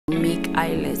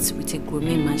eyelets with a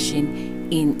grooming machine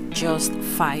in just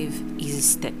 5 easy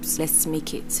steps. Let's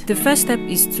make it. The first step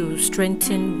is to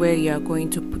strengthen where you are going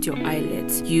to put your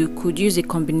eyelets. You could use a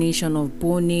combination of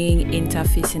boning,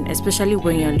 interfacing, especially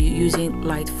when you are using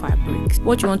light fabrics.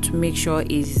 What you want to make sure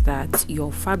is that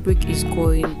your fabric is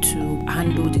going to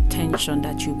handle the tension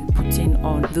that you'll be putting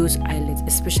on those eyelets,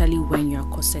 especially when you are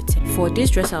corseting. For this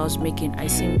dress I was making, I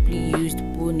simply used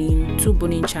boning, 2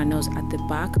 boning channels at the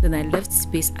back, then I left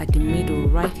space at the middle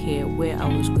right here where I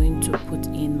was going to put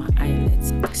in my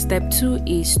eyelets. Step 2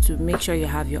 is to make sure you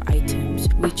have your items,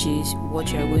 which is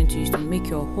what you are going to use to make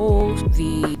your holes,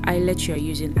 the eyelets you are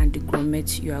using, and the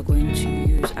grommet you are going to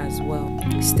use as well.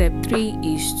 Step 3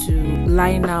 is to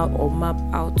line out or map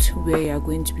out where you are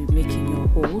going to be making your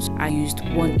holes. I used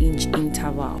 1-inch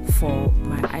interval for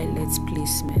my eyelets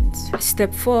placement.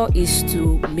 Step 4 is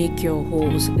to make your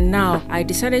holes. Now I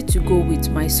decided to go with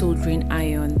my soldering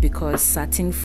iron because satin